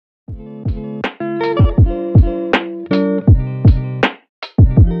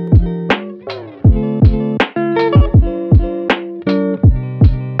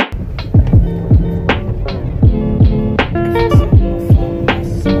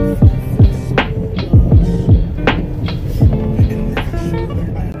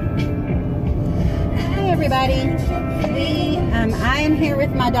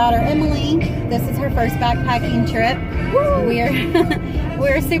first backpacking trip.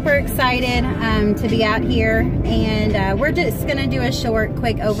 We're super excited to be out here, and we're just gonna do a short,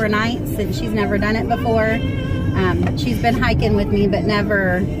 quick overnight since she's never done it before. She's been hiking with me, but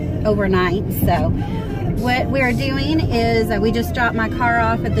never overnight. So what we're doing is we just dropped my car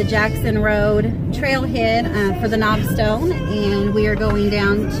off at the Jackson Rd Trailhead for the Knobstone, and we are going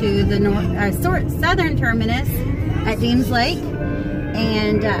down to the southern terminus at Deems Lake,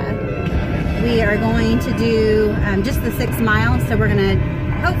 and we are going to do just the 6 miles. So we're gonna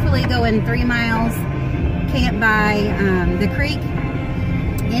hopefully go in 3 miles, camp by the creek,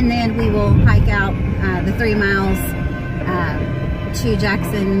 and then we will hike out the 3 miles to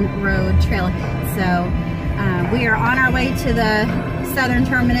Jackson Rd Trailhead. So we are on our way to the southern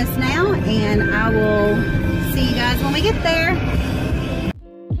terminus now, and I will see you guys when we get there.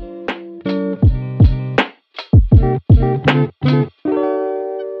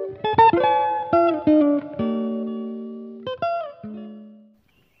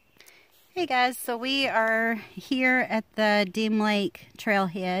 Hey guys, so we are here at the Deem Lake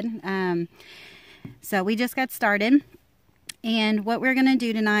Trailhead. So we just got started, and what we're gonna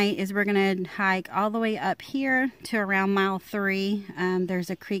do tonight is we're gonna hike all the way up here to around mile 3.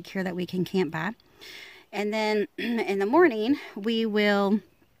 There's a creek here that we can camp by, and then in the morning we will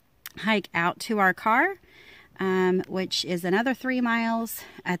hike out to our car, which is another 3 miles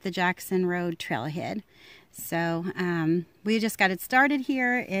at the Jackson Rd Trailhead. So we just got it started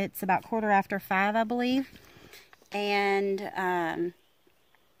here. It's about 5:15, I believe, and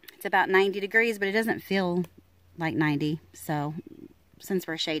it's about 90 degrees, but it doesn't feel like 90. So since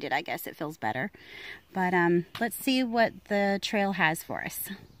we're shaded, I guess it feels better. But let's see what the trail has for us.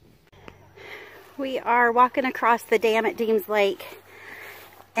 We are walking across the dam at Deems Lake,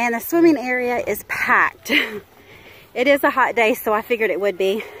 and the swimming area is packed. It is a hot day, so I figured it would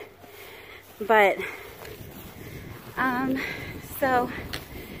be, but so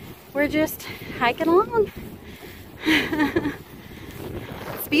we're just hiking along.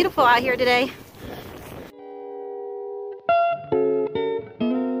 It's beautiful out here today.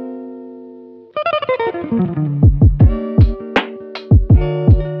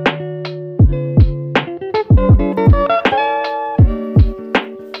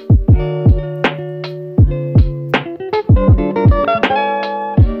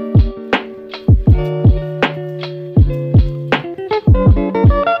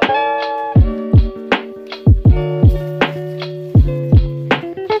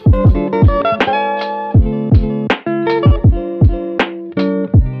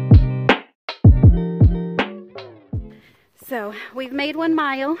 So we've made 1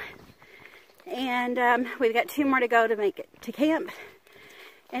 mile, and we've got 2 more to go to make it to camp.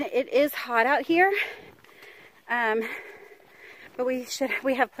 And it is hot out here, but we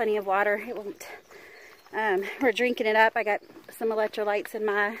have plenty of water. It won't. We're drinking it up. I got some electrolytes in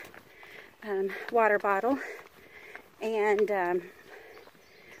my water bottle, and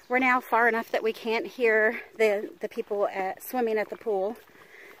we're now far enough that we can't hear the people swimming at the pool.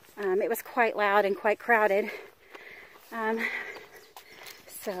 It was quite loud and quite crowded.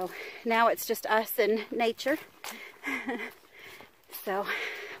 So now it's just us and nature. So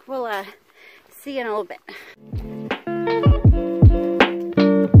we'll see you in a little bit.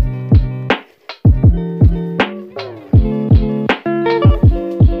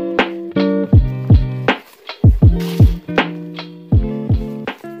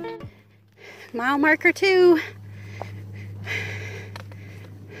 Mile marker 2.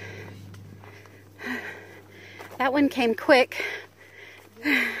 That one came quick.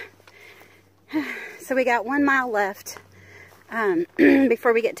 So we got 1 mile left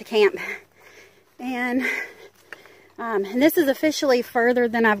before we get to camp. And this is officially further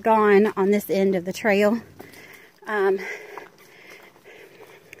than I've gone on this end of the trail. You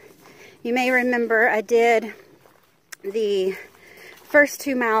may remember I did the first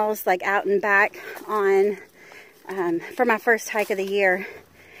 2 miles like out and back on for my first hike of the year.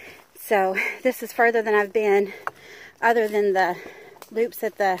 So this is further than I've been, other than the loops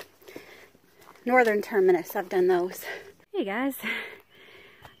at the northern terminus. I've done those. Hey guys,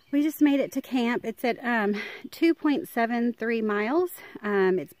 we just made it to camp. It's at 2.73 miles.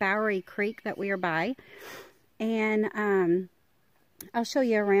 It's Bowery Creek that we are by, and I'll show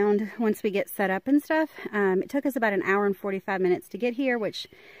you around once we get set up and stuff. It took us about 1 hour and 45 minutes to get here, which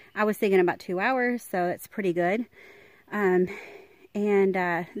I was thinking about 2 hours, so that's pretty good. And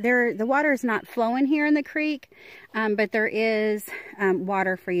the water is not flowing here in the creek, but there is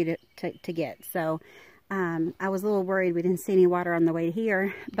water for you to get. So I was a little worried we didn't see any water on the way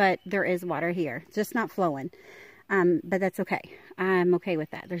here, but there is water here, just not flowing. But that's okay. I'm okay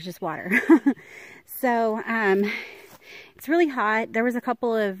with that. There's just water. So, it's really hot. There was a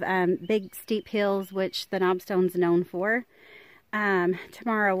couple of big steep hills, which the Knobstone's known for.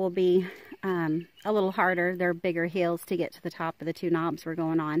 Tomorrow will be a little harder. They're bigger hills to get to the top of the two knobs we're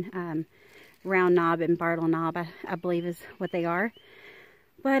going on. Round Knob and Bartle Knob, I believe is what they are.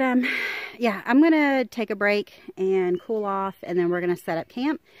 But yeah, I'm going to take a break and cool off, and then we're going to set up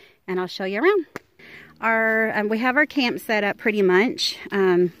camp, and I'll show you around. We have our camp set up pretty much.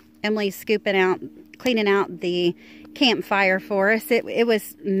 Emily's cleaning out the campfire for us. It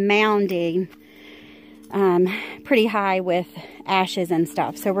was mounding pretty high with ashes and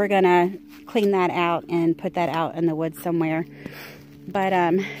stuff, so we're gonna clean that out and put that out in the woods somewhere. But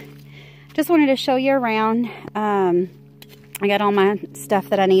just wanted to show you around. I got all my stuff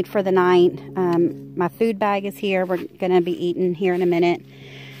that I need for the night. My food bag is here. We're gonna be eating here in a minute.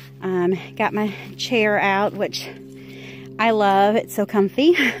 Got my chair out, which I love. It's so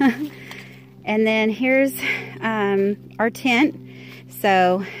comfy. And then here's our tent.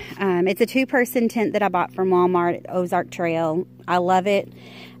 So it's a 2-person tent that I bought from Walmart at Ozark Trail. I love it.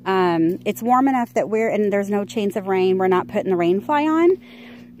 It's warm enough that and there's no chance of rain. We're not putting the rain fly on.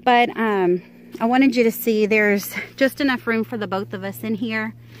 But I wanted you to see there's just enough room for the both of us in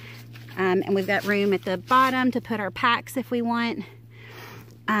here. And we've got room at the bottom to put our packs if we want.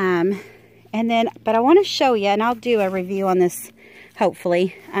 But I want to show you, and I'll do a review on this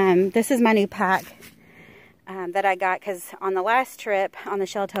hopefully. This is my new pack that I got because on the last trip, on the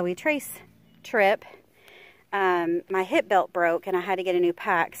Sheltowee Trace trip, my hip belt broke and I had to get a new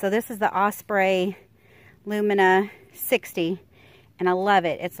pack. So this is the Osprey Lumina 60, and I love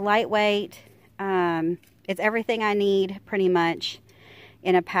it. It's lightweight. It's everything I need pretty much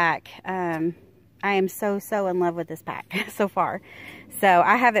in a pack. I am so in love with this pack so far. So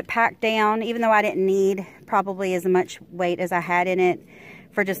I have it packed down, even though I didn't need probably as much weight as I had in it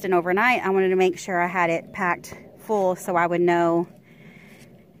for just an overnight. I wanted to make sure I had it packed full so I would know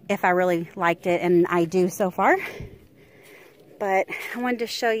if I really liked it, and I do so far. But I wanted to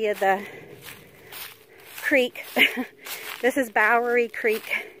show you the creek. This is Bowery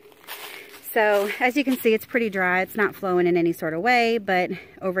Creek. So as you can see, it's pretty dry. It's not flowing in any sort of way, but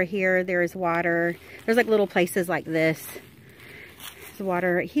over here there's water. There's like little places like this. There's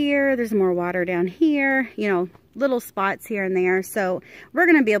water right here. There's more water down here. You know, little spots here and there. So we're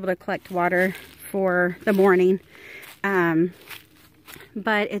going to be able to collect water for the morning.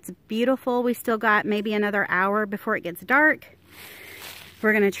 But it's beautiful. We still got maybe another hour before it gets dark.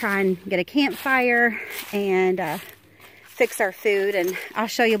 We're going to try and get a campfire and fix our food, and I'll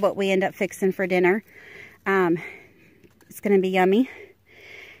show you what we end up fixing for dinner. It's going to be yummy.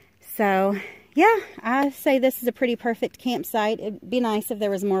 So yeah, I say this is a pretty perfect campsite. It'd be nice if there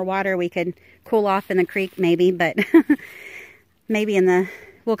was more water. We could cool off in the creek maybe, but maybe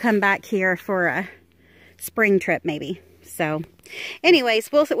we'll come back here for a spring trip maybe. So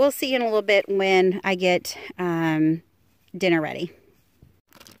anyways, we'll see in a little bit when I get dinner ready.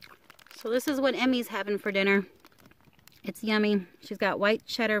 So this is what Emmy's having for dinner. It's yummy. She's got white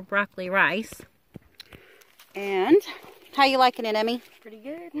cheddar broccoli rice. And how you liking it, Emmy? Pretty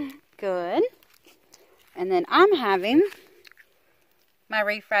good. Good. And then I'm having my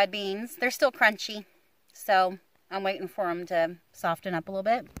refried beans. They're still crunchy, so I'm waiting for them to soften up a little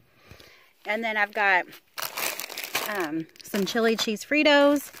bit. And then I've got some chili cheese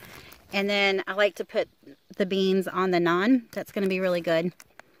Fritos. And then I like to put the beans on the naan. That's going to be really good.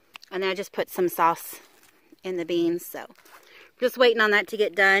 And then I just put some sauce in the beans. So just waiting on that to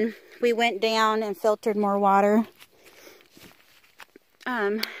get done. We went down and filtered more water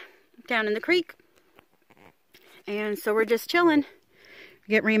down in the creek. And so we're just chilling.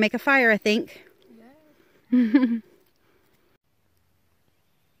 Getting ready to make a fire, I think. Yeah.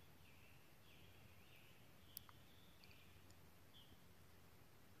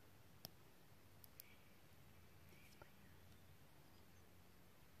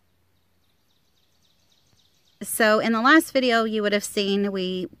 So in the last video you would have seen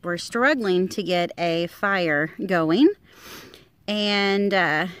we were struggling to get a fire going,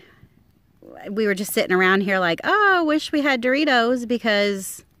 and we were just sitting around here like, oh, I wish we had Doritos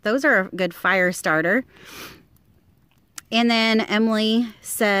because those are a good fire starter. And then Emily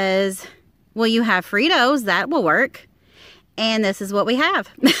says, well, you have Fritos, that will work. And this is what we have.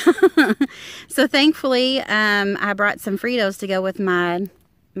 So thankfully I brought some Fritos to go with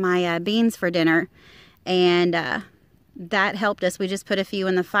my beans for dinner. And that helped us. We just put a few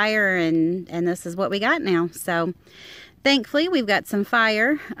in the fire, and this is what we got now. So thankfully we've got some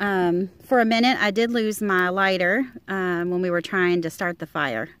fire. For a minute I did lose my lighter when we were trying to start the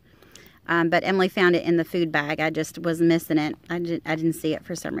fire. But Emily found it in the food bag. I just was missing it. I didn't see it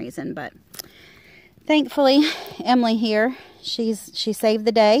for some reason, but thankfully, Emily here, she saved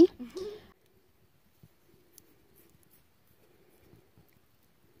the day.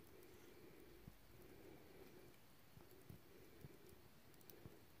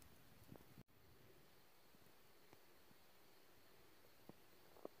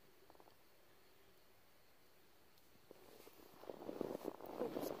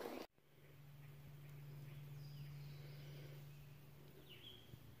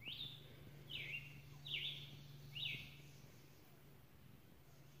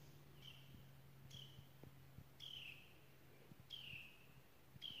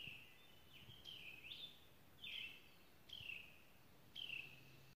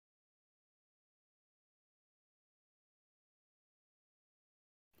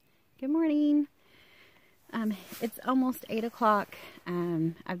 Good morning. It's almost 8 o'clock.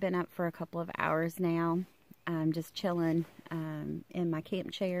 I've been up for a couple of hours now. I'm just chilling in my camp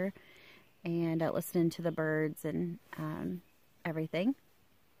chair and listening to the birds and everything.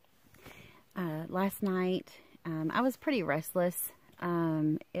 Last night, I was pretty restless.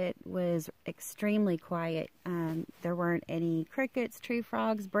 It was extremely quiet. There weren't any crickets, tree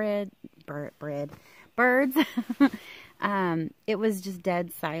frogs, birds. It was just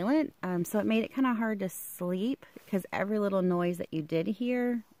dead silent, so it made it kind of hard to sleep because every little noise that you did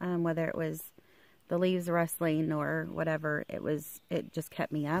hear, whether it was the leaves rustling or whatever, it just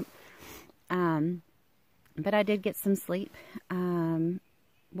kept me up. But I did get some sleep.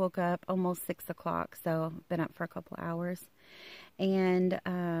 Woke up almost 6 o'clock, so I've been up for a couple hours. And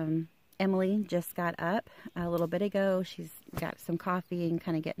Emily just got up a little bit ago. She's got some coffee and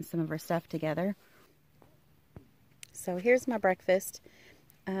kind of getting some of her stuff together. So here's my breakfast.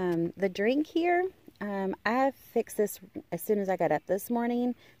 The drink here, I fixed this as soon as I got up this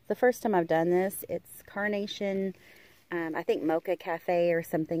morning. The first time I've done this. It's Carnation, I think Mocha Cafe or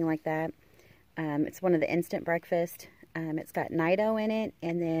something like that. It's one of the instant breakfast. It's got Nido in it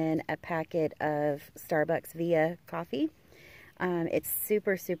and then a packet of Starbucks Via coffee. It's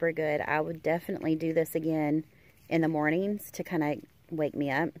super, super good. I would definitely do this again in the mornings to kind of wake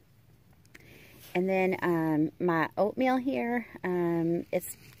me up. And then my oatmeal here,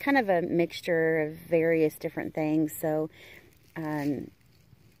 it's kind of a mixture of various different things. So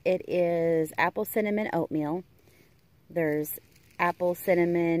it is apple cinnamon oatmeal. There's apple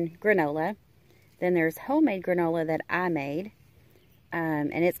cinnamon granola. Then there's homemade granola that I made.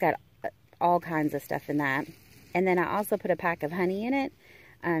 And it's got all kinds of stuff in that. And then I also put a pack of honey in it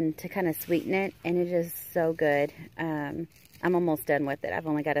to kind of sweeten it. And it is so good. I'm almost done with it. I've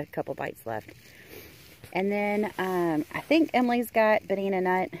only got a couple bites left. And then I think Emily's got banana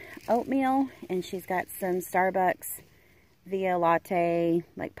nut oatmeal, and she's got some Starbucks Via latte,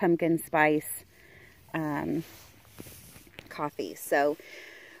 like pumpkin spice coffee. So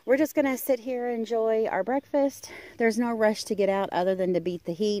we're just going to sit here and enjoy our breakfast. There's no rush to get out other than to beat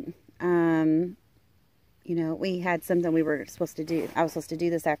the heat. You know, we had something we were supposed to do. I was supposed to do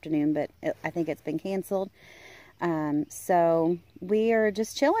this afternoon, but I think it's been canceled. So we are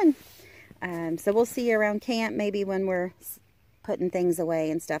just chilling. So we'll see you around camp. Maybe when we're putting things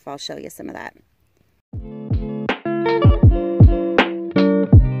away and stuff, I'll show you some of that.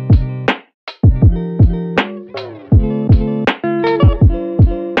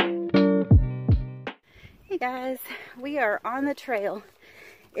 Hey guys, we are on the trail.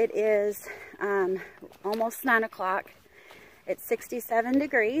 It is almost 9 o'clock. It's 67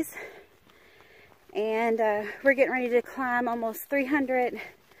 degrees. And we're getting ready to climb almost 300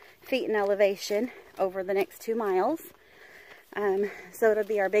 feet in elevation over the next 2 miles. So it'll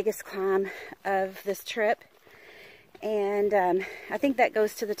be our biggest climb of this trip. And I think that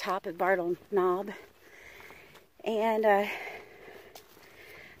goes to the top of Bartle Knob. And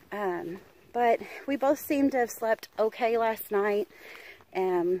but we both seemed to have slept okay last night.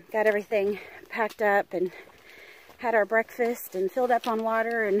 Got everything packed up and had our breakfast and filled up on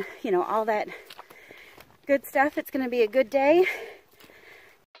water and, you know, all that good stuff. It's going to be a good day.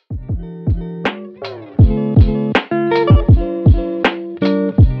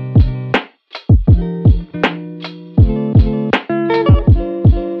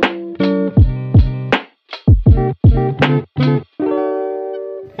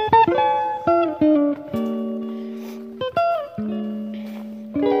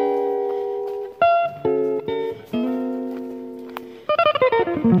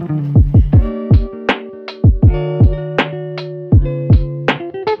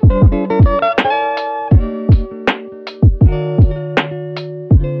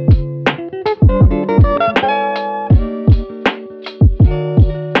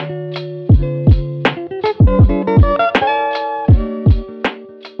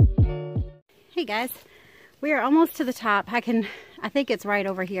 guys, we are almost to the top. I think it's right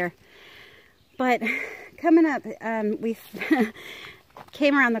over here. But coming up, we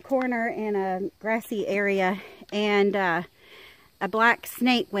came around the corner in a grassy area, and a black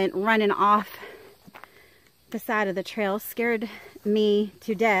snake went running off the side of the trail. Scared me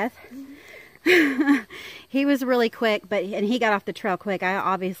to death. He was really quick, and he got off the trail quick. I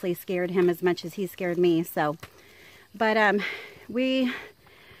obviously scared him as much as he scared me. So, but we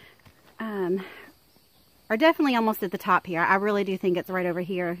are definitely almost at the top here. I really do think it's right over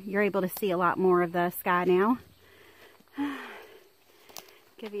here. You're able to see a lot more of the sky now.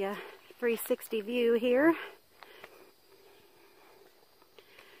 Give you a 360 view here.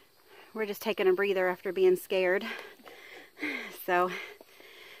 We're just taking a breather after being scared. So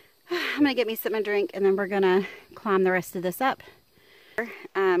I'm gonna get me something to drink, and then we're gonna climb the rest of this up.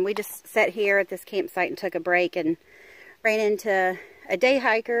 We just sat here at this campsite and took a break, and ran into a day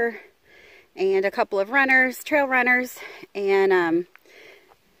hiker and a couple of runners, trail runners, and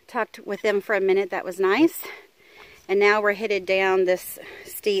talked with them for a minute. That was nice. And now we're headed down this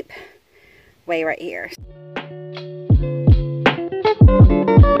steep way right here.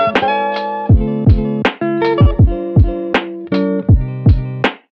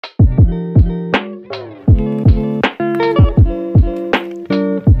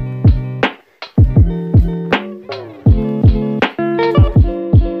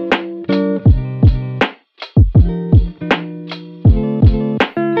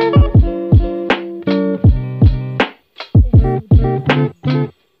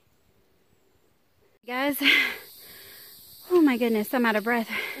 Guys, oh my goodness, I'm out of breath.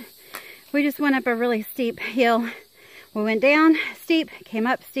 We just went up a really steep hill. We went down steep, came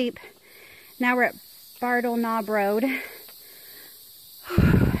up steep. Now we're at Bartle Knob Road.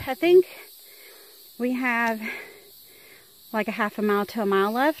 I think we have like a half a mile to a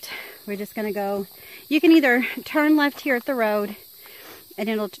mile left. We're just gonna go. You can either turn left here at the road and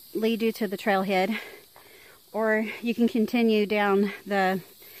it'll lead you to the trailhead, or you can continue down the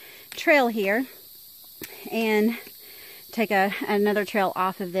trail here and take another trail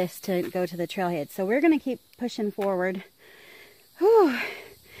off of this to go to the trailhead. So we're going to keep pushing forward. Whew.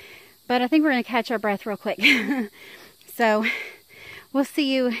 But I think we're going to catch our breath real quick. So we'll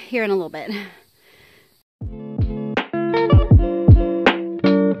see you here in a little bit.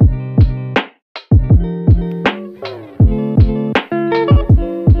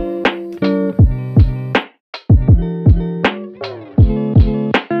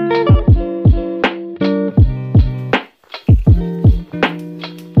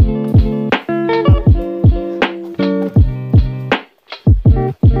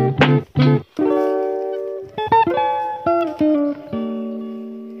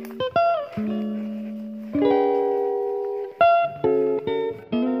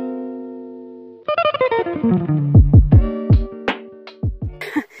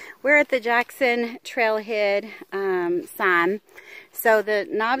 We're at the Jackson Trailhead sign. So the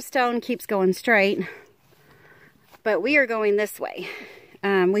Knobstone keeps going straight, but we are going this way.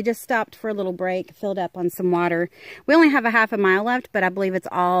 We just stopped for a little break, filled up on some water. We only have a half a mile left, but I believe it's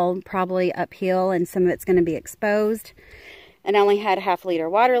all probably uphill and some of it's going to be exposed. And I only had a half liter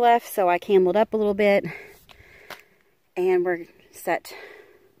water left, so I cameled up a little bit and we're set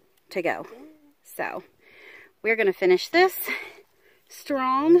to go. So we're going to finish this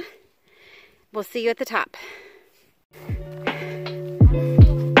strong. We'll see you at the top.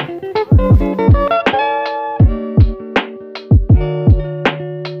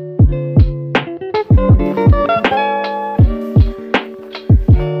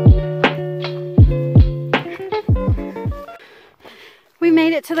 We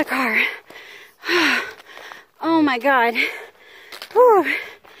made it to the car. Oh my God. Whew.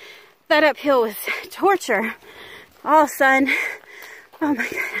 That uphill was torture. All sun. Oh my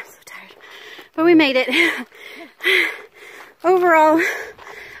God, I'm so tired. But we made it. Overall,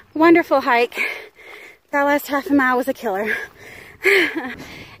 wonderful hike. That last half a mile was a killer.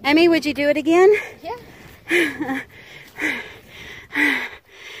 Emmy, would you do it again? Yeah.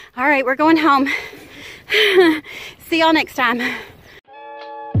 All right, we're going home. See y'all next time.